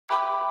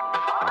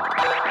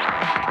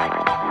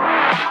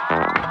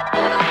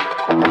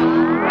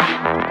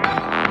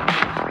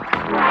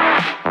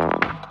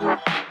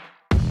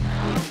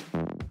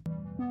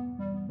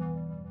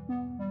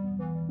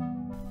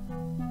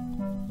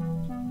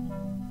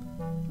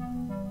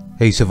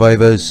Hey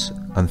survivors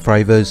and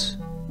thrivers,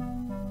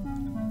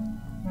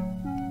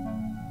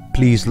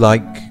 please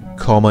like,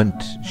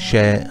 comment,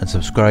 share and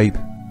subscribe.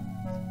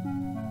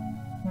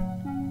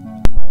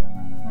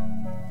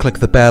 Click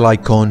the bell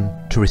icon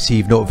to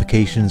receive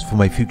notifications for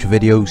my future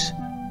videos.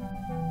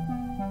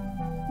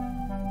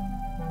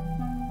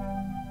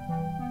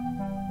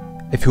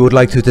 If you would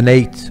like to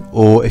donate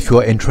or if you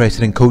are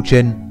interested in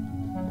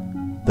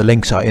coaching, the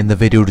links are in the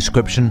video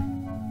description.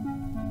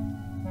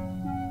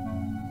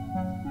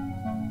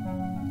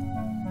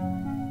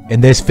 In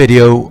this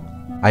video,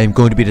 I am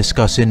going to be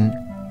discussing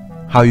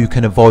how you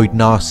can avoid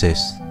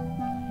narcissists.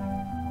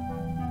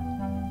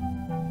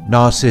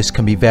 Narcissists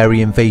can be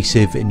very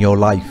invasive in your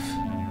life.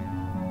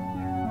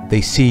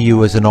 They see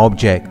you as an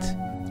object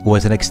or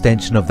as an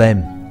extension of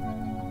them.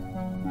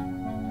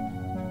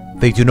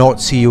 They do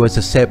not see you as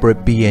a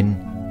separate being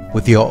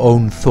with your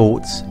own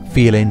thoughts,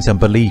 feelings and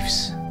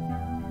beliefs.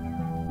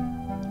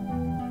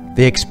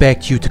 They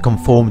expect you to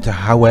conform to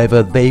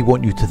however they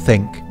want you to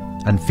think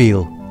and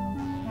feel,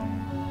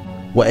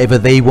 whatever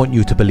they want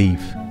you to believe.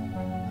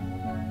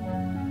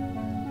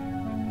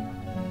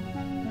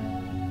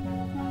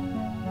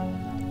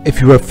 If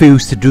you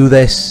refuse to do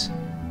this,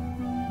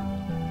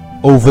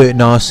 overt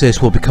narcissists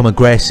will become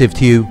aggressive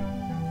to you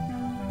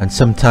and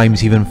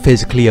sometimes even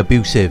physically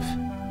abusive.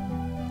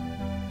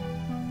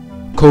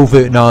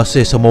 Covert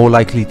narcissists are more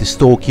likely to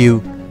stalk you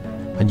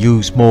and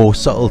use more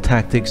subtle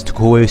tactics to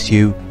coerce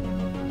you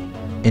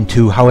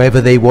into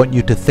however they want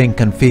you to think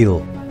and feel,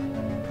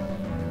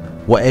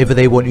 whatever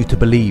they want you to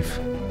believe.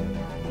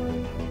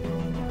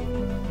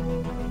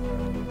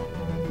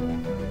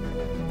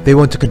 They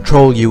want to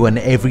control you in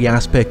every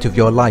aspect of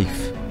your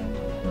life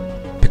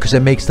because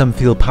it makes them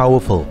feel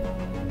powerful.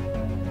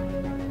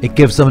 It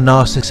gives them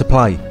narcissistic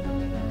supply.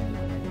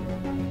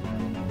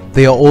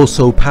 They are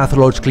also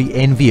pathologically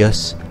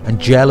envious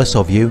and jealous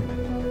of you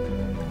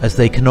as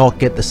they cannot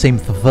get the same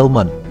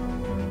fulfillment.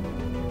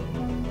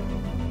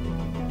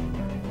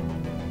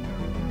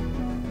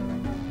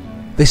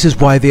 This is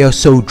why they are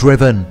so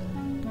driven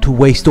to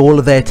waste all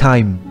of their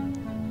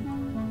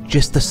time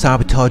just to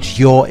sabotage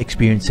your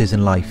experiences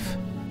in life,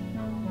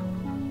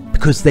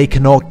 because they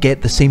cannot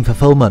get the same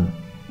fulfillment.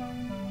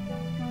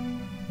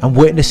 And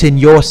witnessing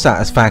your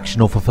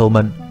satisfaction or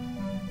fulfillment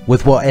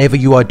with whatever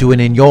you are doing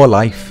in your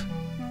life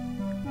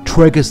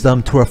triggers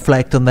them to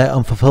reflect on their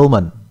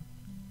unfulfillment.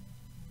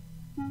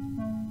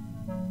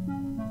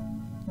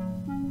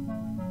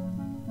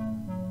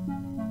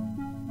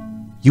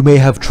 You may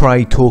have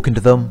tried talking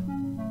to them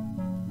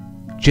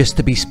just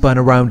to be spun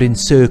around in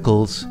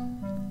circles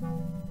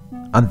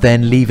and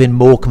then leaving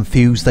more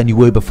confused than you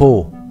were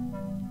before.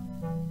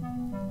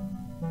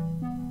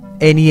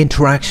 Any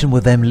interaction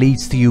with them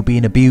leads to you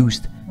being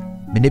abused,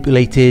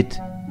 manipulated,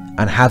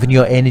 and having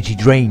your energy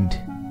drained.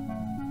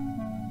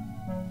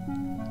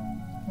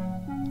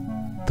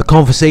 The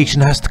conversation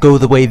has to go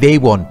the way they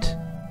want,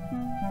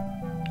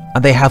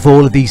 and they have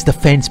all of these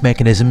defense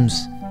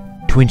mechanisms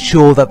to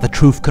ensure that the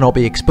truth cannot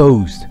be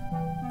exposed.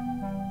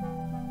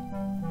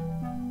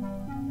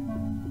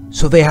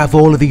 So they have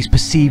all of these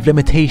perceived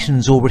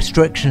limitations or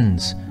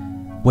restrictions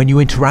when you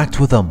interact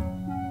with them.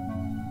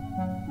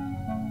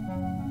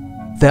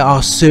 There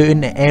are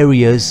certain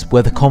areas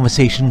where the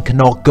conversation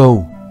cannot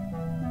go,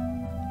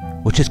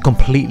 which is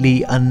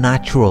completely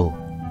unnatural.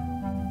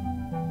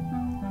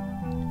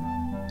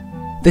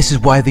 This is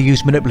why they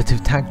use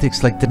manipulative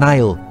tactics like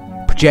denial,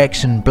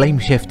 projection, blame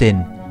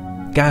shifting,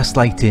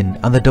 gaslighting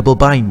and the double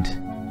bind.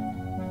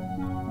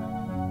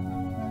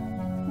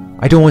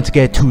 I don't want to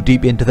get too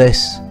deep into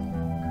this,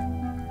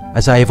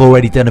 as I have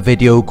already done a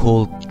video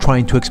called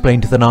Trying to Explain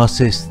to the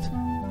Narcissist.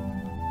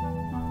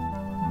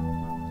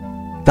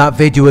 That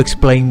video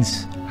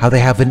explains how they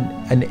have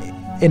an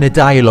inner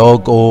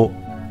dialogue or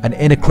an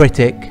inner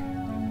critic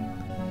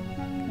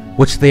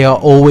which they are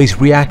always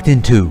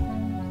reacting to,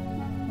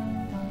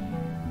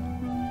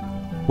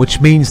 which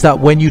means that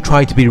when you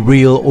try to be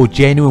real or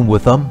genuine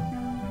with them,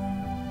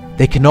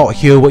 they cannot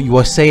hear what you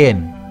are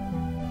saying.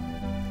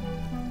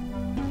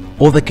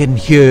 All they can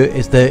hear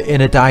is the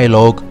inner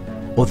dialogue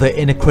or the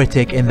inner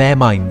critic in their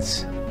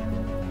minds,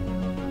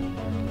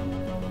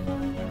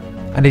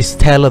 and it's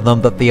telling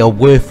them that they are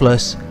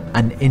worthless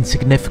and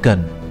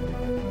insignificant.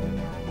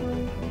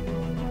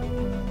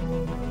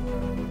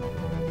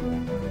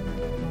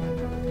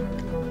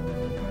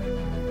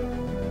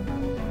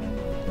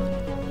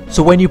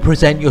 So when you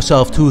present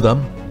yourself to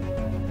them,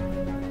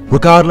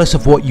 regardless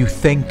of what you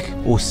think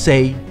or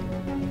say,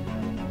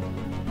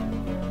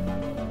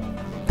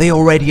 they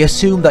already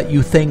assume that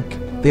you think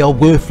they are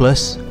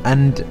worthless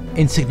and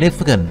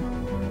insignificant.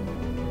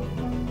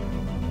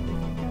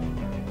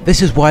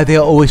 This is why they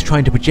are always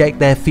trying to project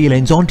their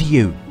feelings onto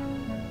you.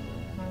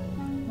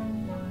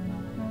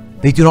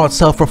 They do not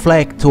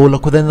self-reflect or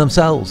look within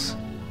themselves.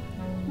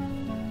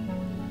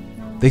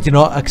 They do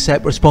not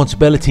accept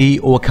responsibility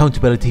or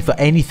accountability for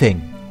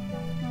anything,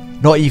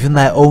 not even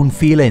their own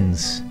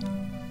feelings.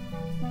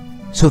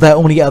 So their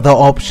only other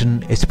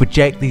option is to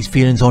project these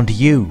feelings onto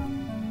you.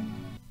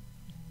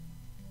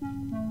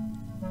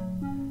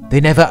 They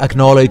never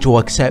acknowledge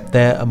or accept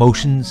their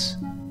emotions.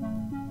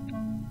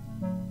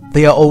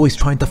 They are always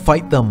trying to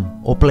fight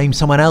them or blame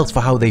someone else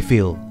for how they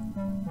feel.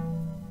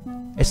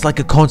 It's like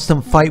a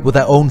constant fight with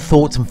their own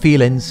thoughts and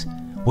feelings,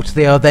 which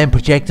they are then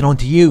projecting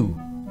onto you.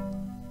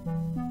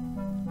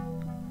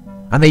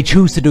 And they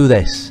choose to do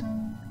this.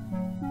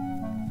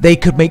 They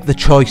could make the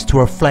choice to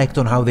reflect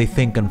on how they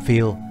think and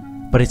feel,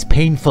 but it's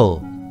painful,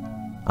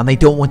 and they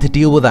don't want to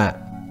deal with that.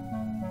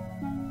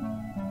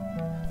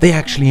 They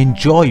actually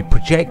enjoy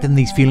projecting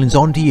these feelings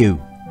onto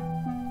you.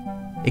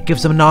 It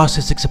gives them a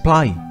narcissistic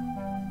supply,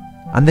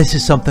 and this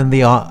is something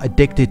they are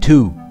addicted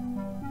to.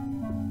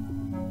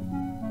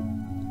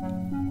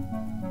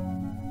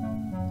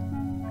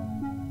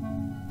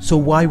 So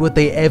why would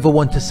they ever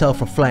want to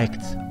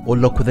self-reflect or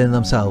look within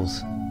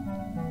themselves?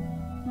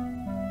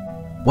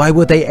 Why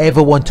would they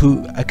ever want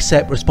to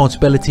accept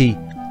responsibility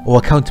or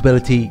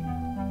accountability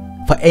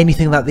for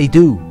anything that they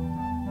do?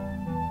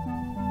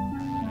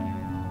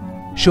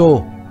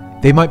 Sure,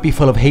 they might be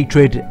full of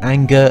hatred,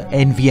 anger,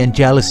 envy and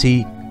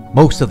jealousy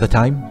most of the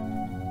time,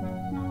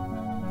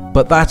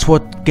 but that's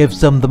what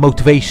gives them the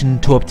motivation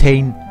to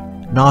obtain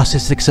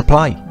narcissistic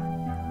supply.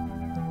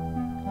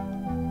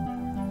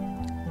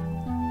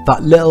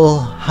 That little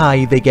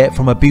high they get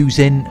from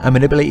abusing and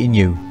manipulating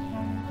you.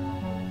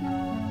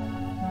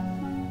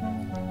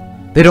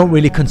 They don't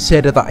really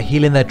consider that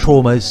healing their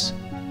traumas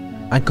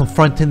and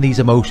confronting these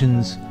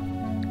emotions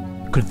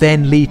could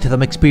then lead to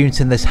them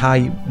experiencing this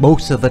high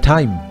most of the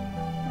time,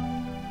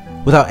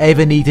 without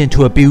ever needing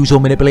to abuse or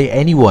manipulate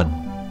anyone.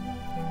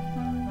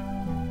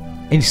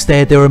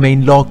 Instead, they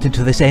remain locked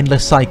into this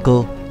endless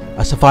cycle,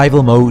 a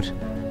survival mode,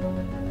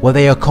 where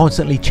they are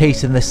constantly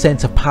chasing this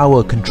sense of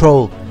power,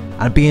 control,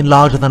 and being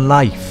larger than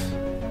life.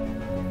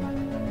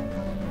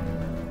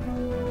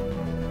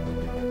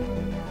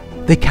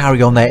 They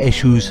carry on their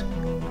issues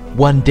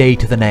one day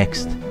to the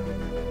next,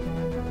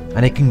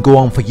 and it can go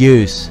on for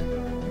years.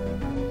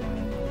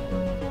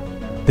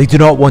 They do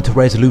not want a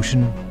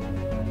resolution.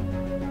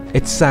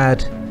 It's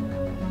sad,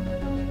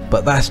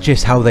 but that's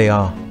just how they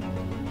are.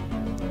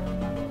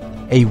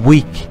 A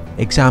weak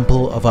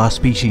example of our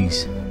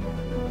species.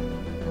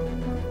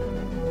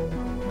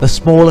 The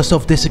smallest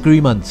of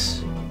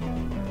disagreements,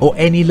 or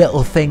any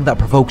little thing that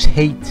provokes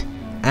hate,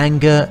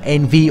 anger,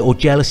 envy or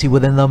jealousy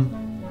within them,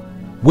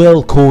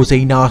 will cause a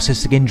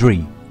narcissistic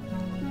injury.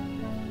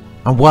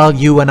 And while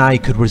you and I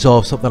could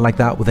resolve something like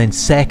that within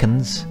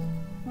seconds,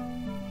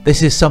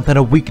 this is something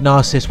a weak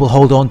narcissist will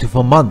hold on to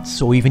for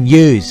months or even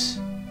years.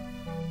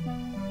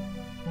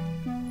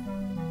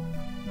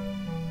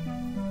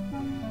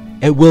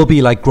 It will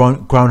be like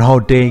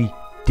Groundhog Day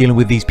dealing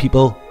with these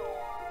people.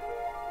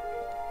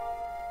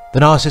 The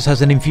narcissist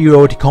has an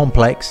inferiority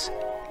complex,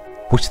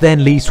 which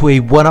then leads to a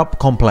one-up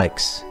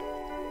complex.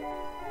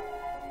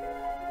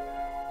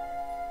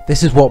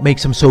 This is what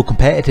makes them so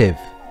competitive.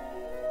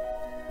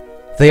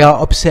 They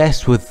are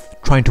obsessed with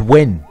trying to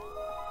win.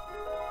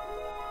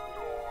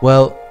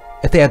 Well,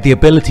 if they had the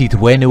ability to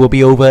win, it will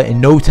be over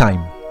in no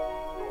time.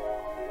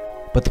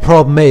 But the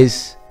problem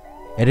is,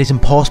 it is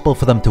impossible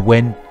for them to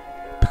win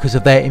because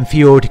of their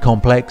inferiority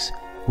complex,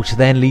 which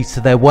then leads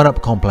to their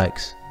one-up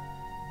complex.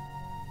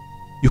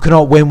 You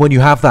cannot win when you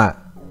have that.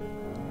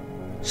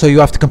 So you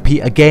have to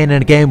compete again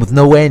and again with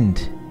no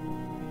end,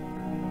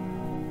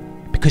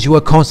 because you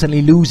are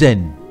constantly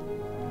losing.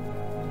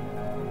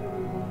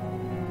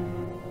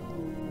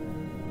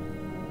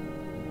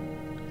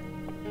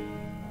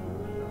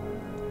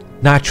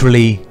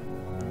 Naturally,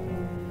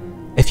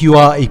 if you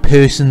are a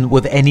person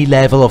with any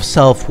level of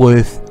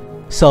self-worth,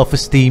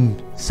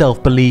 self-esteem,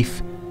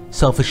 self-belief,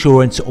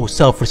 self-assurance or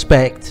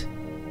self-respect,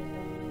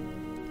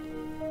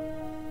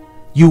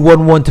 you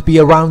wouldn't want to be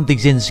around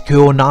these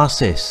insecure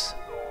narcissists.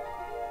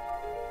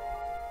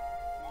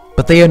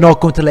 But they are not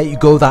going to let you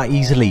go that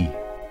easily,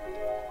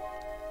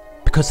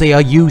 because they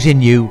are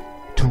using you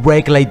to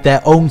regulate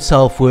their own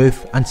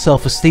self-worth and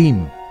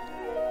self-esteem.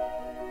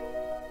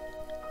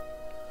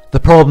 The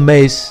problem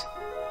is,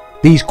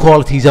 these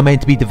qualities are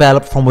meant to be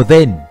developed from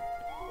within.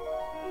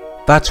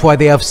 That's why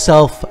they have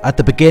self at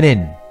the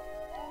beginning.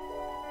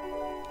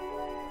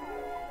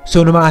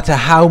 So no matter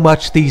how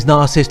much these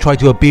narcissists try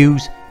to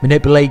abuse,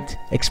 manipulate,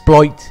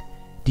 exploit,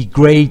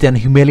 degrade and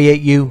humiliate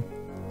you,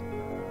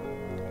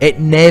 it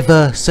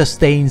never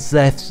sustains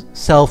their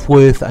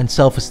self-worth and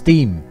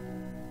self-esteem.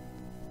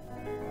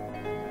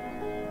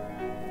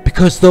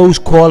 Because those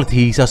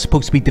qualities are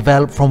supposed to be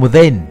developed from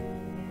within,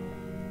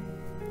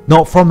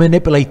 not from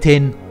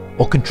manipulating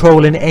or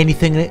controlling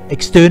anything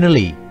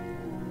externally.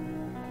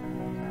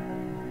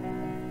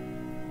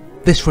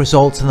 This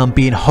results in them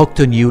being hooked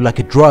on you like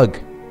a drug.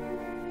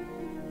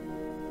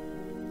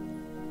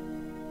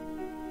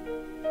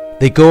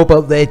 They go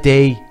about their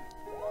day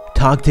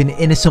targeting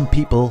innocent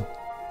people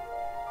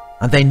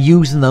and then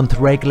using them to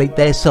regulate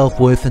their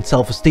self-worth and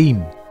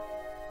self-esteem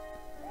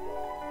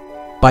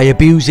by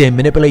abusing,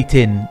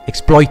 manipulating,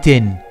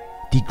 exploiting,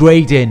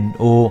 degrading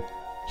or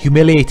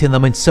humiliating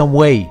them in some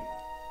way.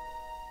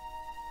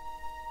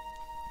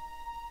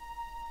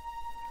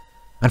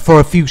 And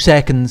for a few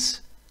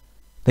seconds,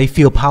 They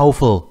feel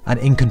powerful and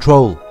in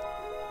control,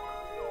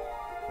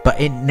 but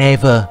it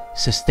never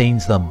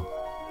sustains them.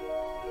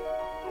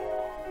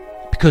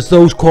 Because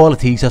those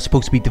qualities are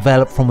supposed to be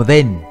developed from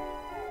within,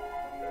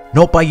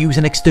 not by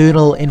using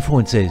external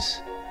influences.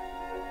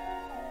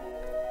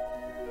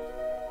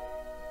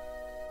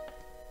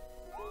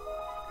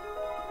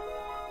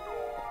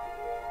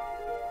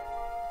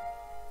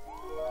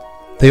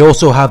 They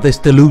also have this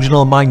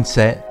delusional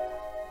mindset,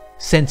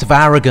 sense of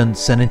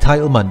arrogance and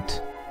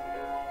entitlement,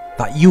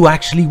 that you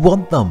actually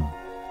want them.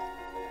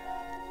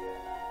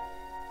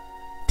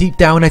 Deep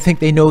down, I think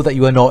they know that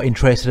you are not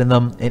interested in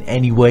them in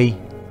any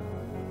way.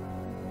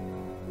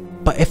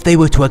 But if they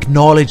were to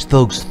acknowledge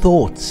those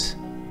thoughts,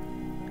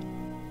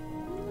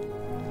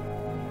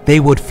 they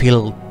would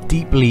feel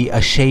deeply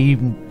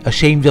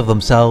ashamed of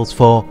themselves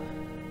for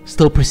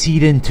still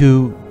proceeding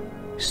to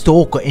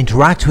stalk or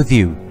interact with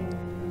you.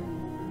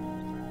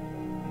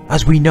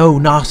 As we know,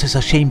 narcissists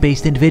are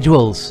shame-based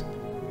individuals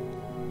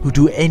who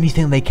do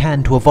anything they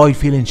can to avoid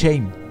feeling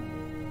shame.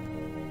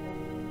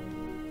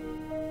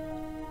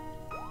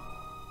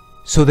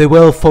 So they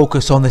will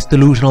focus on this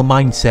delusional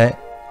mindset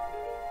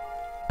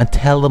and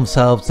tell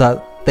themselves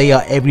that they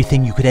are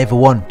everything you could ever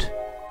want.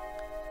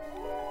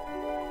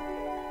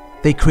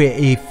 They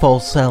create a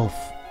false self,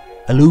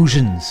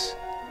 illusions.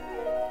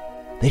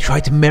 They try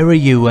to mirror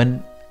you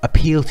and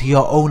appeal to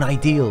your own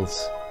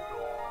ideals.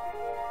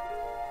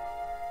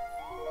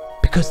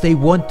 Because they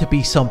want to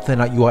be something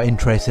that you are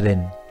interested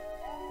in.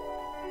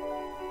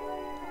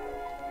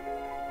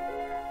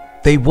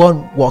 They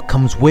want what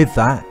comes with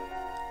that.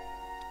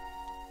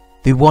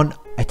 They want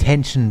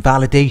attention,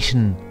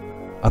 validation,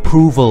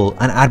 approval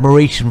and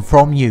admiration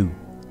from you.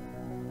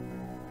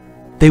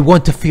 They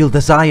want to feel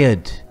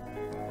desired.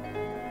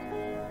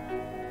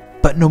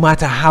 But no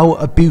matter how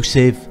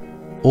abusive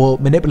or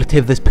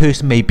manipulative this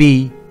person may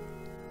be,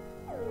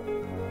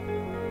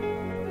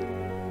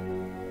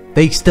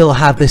 they still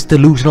have this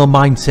delusional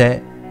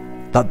mindset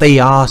that they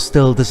are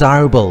still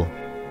desirable.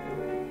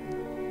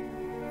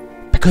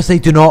 Because they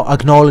do not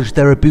acknowledge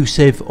their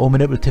abusive or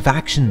manipulative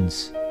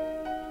actions.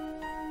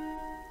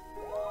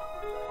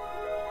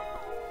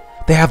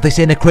 They have this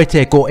inner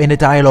critic or inner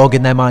dialogue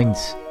in their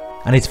minds,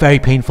 and it's very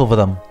painful for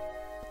them.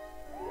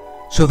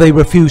 So they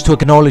refuse to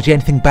acknowledge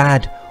anything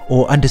bad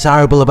or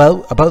undesirable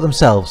about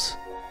themselves.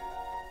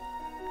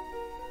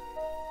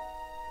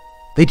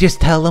 They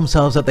just tell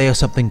themselves that they are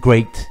something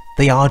great,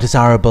 they are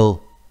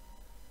desirable.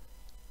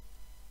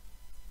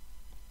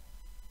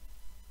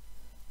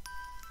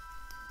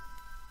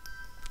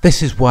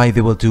 This is why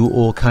they will do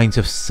all kinds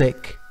of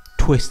sick,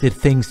 twisted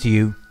things to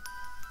you,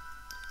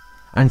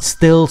 and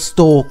still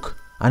stalk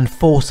and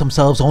force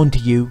themselves onto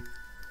you,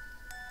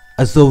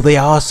 as though they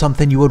are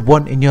something you would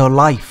want in your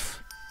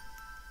life.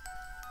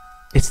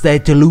 It's their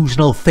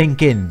delusional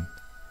thinking,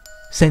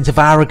 sense of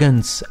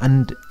arrogance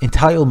and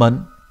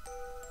entitlement,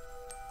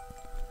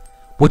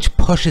 which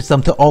pushes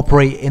them to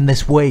operate in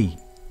this way.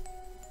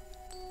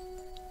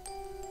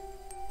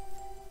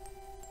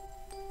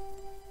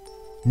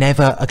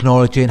 Never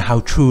acknowledging how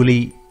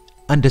truly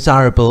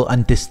undesirable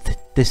and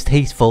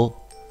distasteful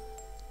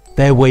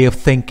their way of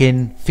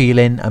thinking,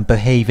 feeling and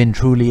behaving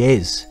truly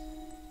is.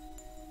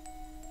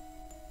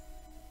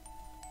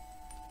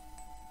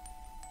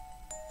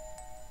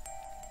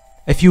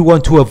 If you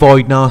want to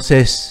avoid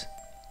narcissists,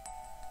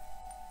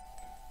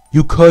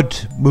 you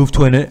could move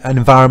to an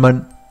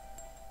environment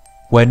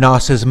where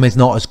narcissism is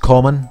not as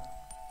common.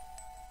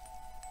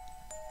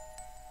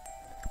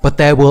 But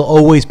there will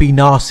always be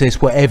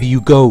narcissists wherever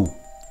you go.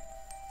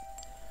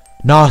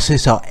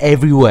 Narcissists are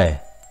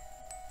everywhere.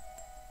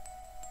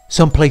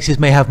 Some places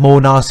may have more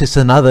narcissists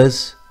than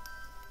others,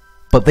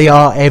 but they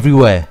are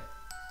everywhere.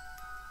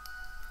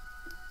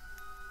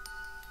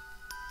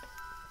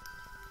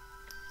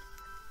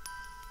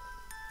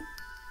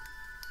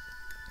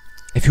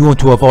 If you want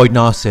to avoid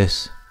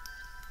narcissists,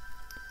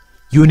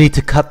 you need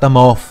to cut them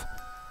off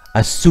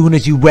as soon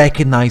as you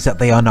recognize that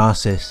they are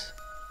narcissists.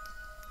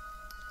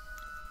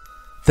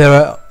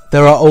 There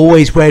are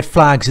always red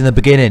flags in the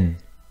beginning.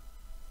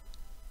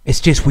 It's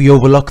just we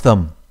overlook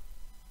them.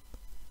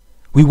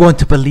 We want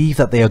to believe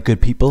that they are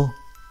good people.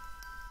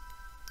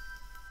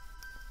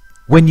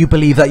 When you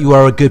believe that you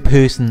are a good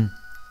person,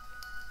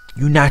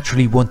 you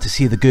naturally want to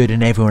see the good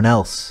in everyone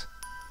else.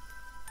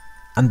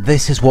 And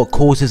this is what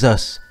causes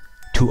us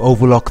to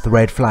overlook the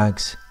red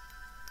flags.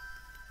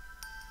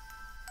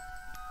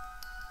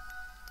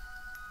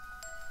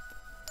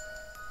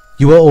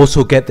 You will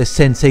also get this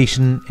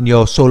sensation in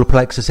your solar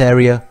plexus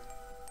area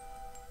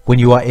when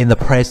you are in the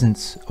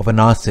presence of a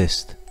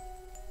narcissist.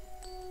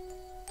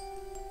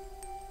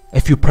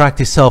 If you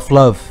practice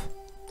self-love,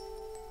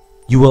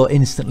 you will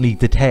instantly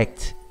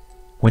detect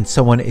when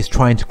someone is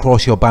trying to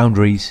cross your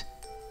boundaries,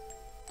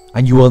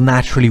 and you will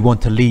naturally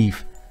want to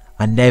leave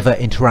and never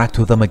interact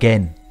with them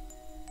again.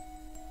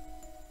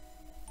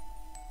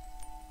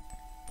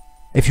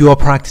 If you are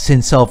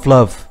practicing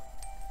self-love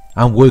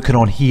and working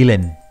on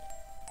healing,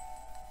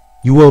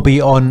 you will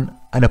be on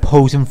an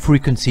opposing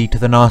frequency to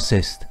the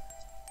narcissist.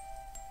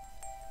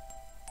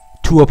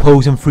 two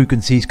opposing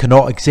frequencies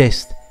cannot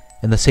exist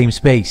in the same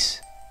space.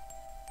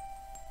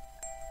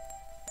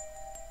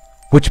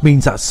 Which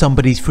means that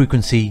somebody's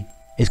frequency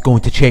is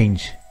going to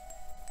change.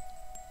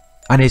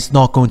 And it's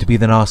not going to be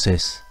the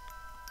narcissist.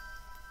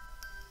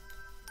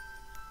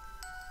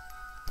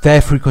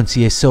 Their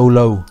frequency is so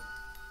low.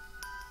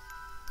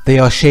 They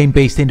are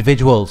shame-based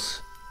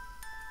individuals.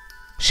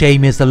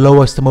 Shame is the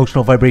lowest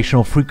emotional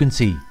vibrational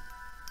frequency.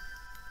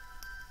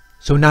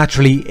 So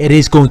naturally, it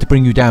is going to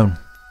bring you down.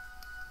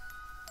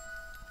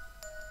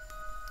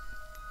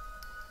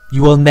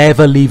 You will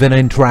never leave an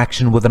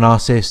interaction with a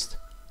narcissist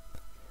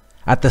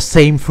at the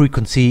same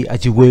frequency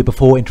as you were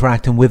before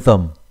interacting with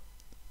them.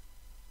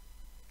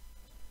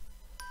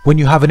 When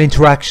you have an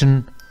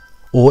interaction,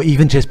 or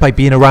even just by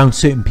being around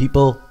certain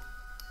people,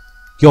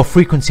 your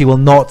frequency will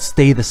not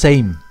stay the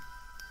same.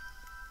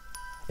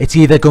 It's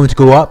either going to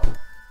go up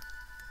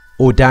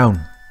or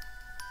down.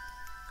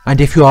 And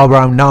if you are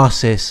around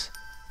narcissists,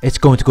 it's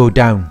going to go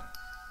down.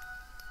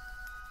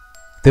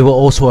 They will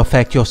also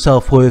affect your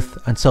self-worth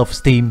and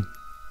self-esteem,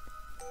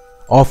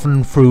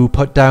 often through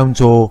put-downs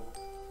or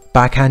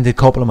backhanded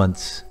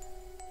compliments.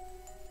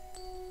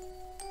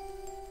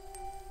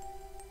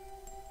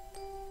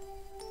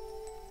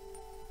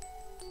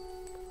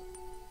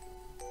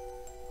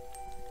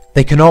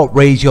 They cannot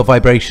raise your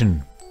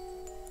vibration,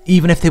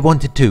 even if they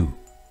wanted to.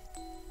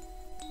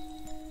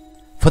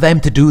 For them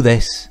to do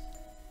this,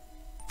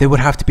 they would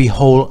have to be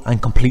whole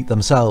and complete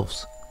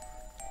themselves.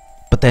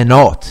 But they're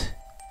not.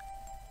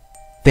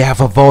 They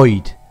have a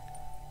void,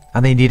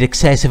 and they need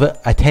excessive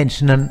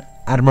attention and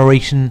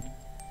admiration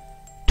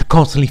to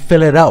constantly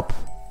fill it up.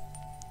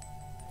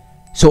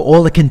 So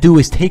all they can do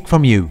is take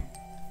from you.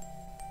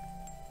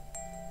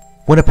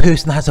 When a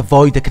person has a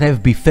void that can never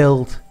be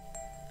filled,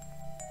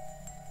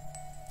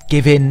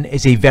 giving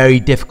is a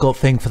very difficult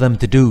thing for them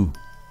to do.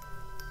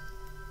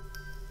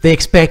 They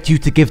expect you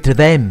to give to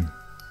them.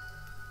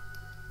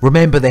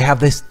 Remember, they have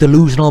this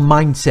delusional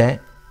mindset,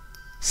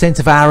 sense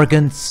of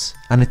arrogance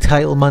and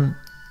entitlement.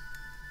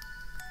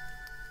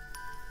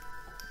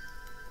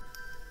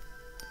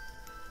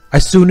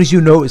 As soon as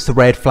you notice the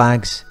red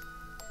flags,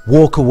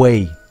 walk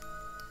away.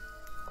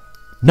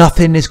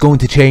 Nothing is going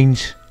to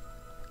change.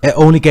 It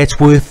only gets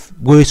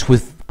worse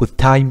with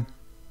time.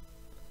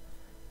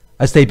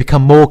 As they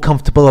become more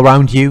comfortable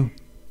around you,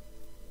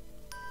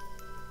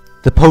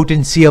 the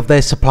potency of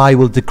their supply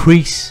will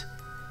decrease,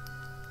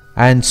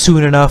 and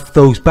soon enough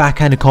those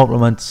backhanded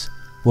compliments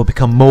will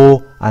become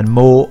more and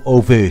more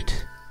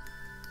overt.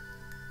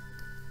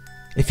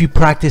 If you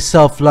practice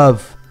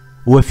self-love,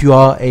 or if you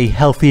are a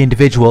healthy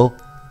individual,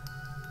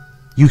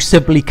 you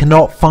simply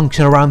cannot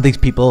function around these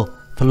people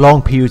for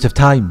long periods of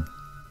time.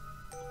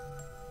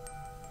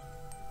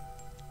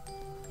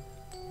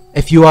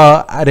 If you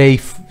are at a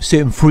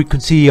certain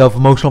frequency of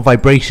emotional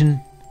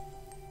vibration,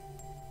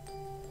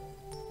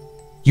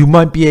 you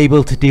might be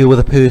able to deal with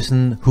a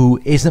person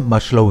who isn't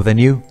much lower than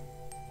you.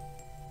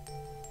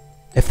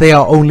 If they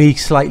are only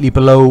slightly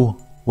below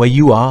where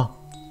you are,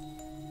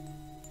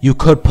 you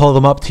could pull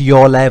them up to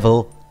your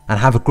level and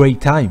have a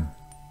great time.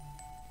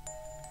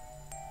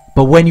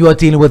 But when you are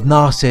dealing with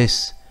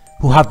narcissists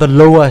who have the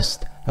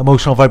lowest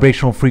emotional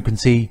vibrational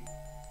frequency,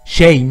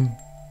 shame,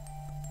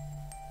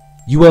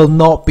 you will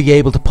not be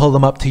able to pull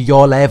them up to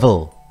your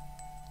level.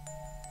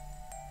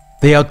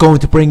 They are going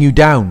to bring you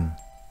down.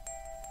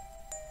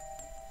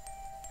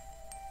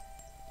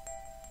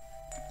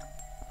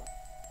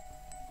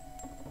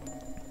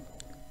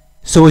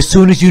 So as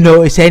soon as you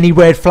notice any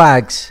red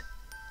flags,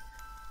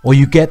 or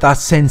you get that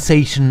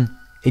sensation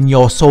in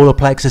your solar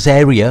plexus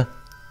area,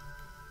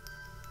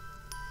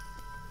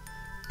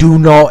 do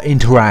not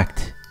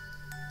interact.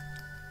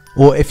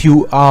 Or if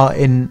you are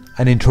in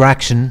an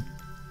interaction,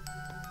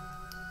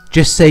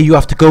 just say you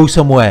have to go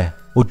somewhere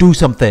or do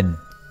something,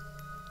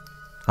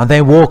 and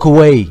then walk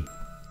away.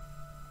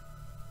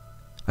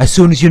 As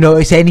soon as you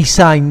notice any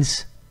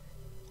signs,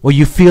 or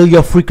you feel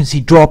your frequency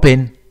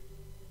dropping,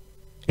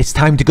 it's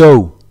time to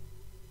go.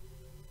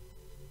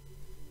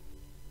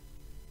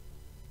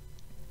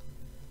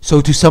 So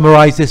to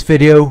summarize this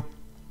video,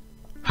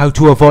 how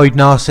to avoid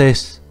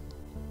narcissists: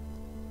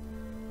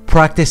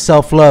 practice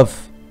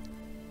self-love,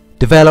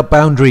 develop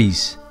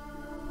boundaries,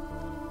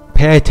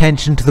 pay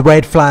attention to the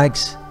red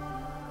flags,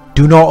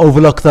 do not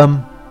overlook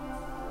them,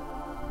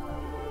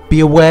 be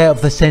aware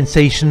of the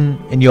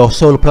sensation in your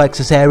solar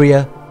plexus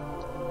area.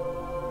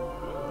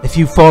 If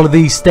you follow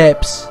these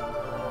steps,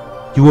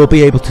 you will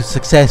be able to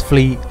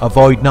successfully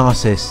avoid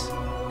narcissists.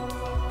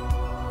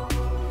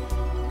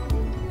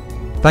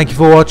 Thank you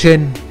for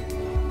watching.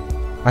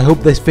 I hope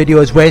this video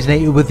has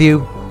resonated with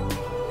you.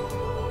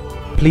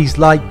 Please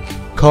like,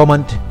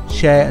 comment,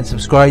 share and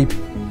subscribe.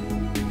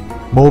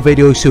 More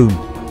videos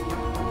soon.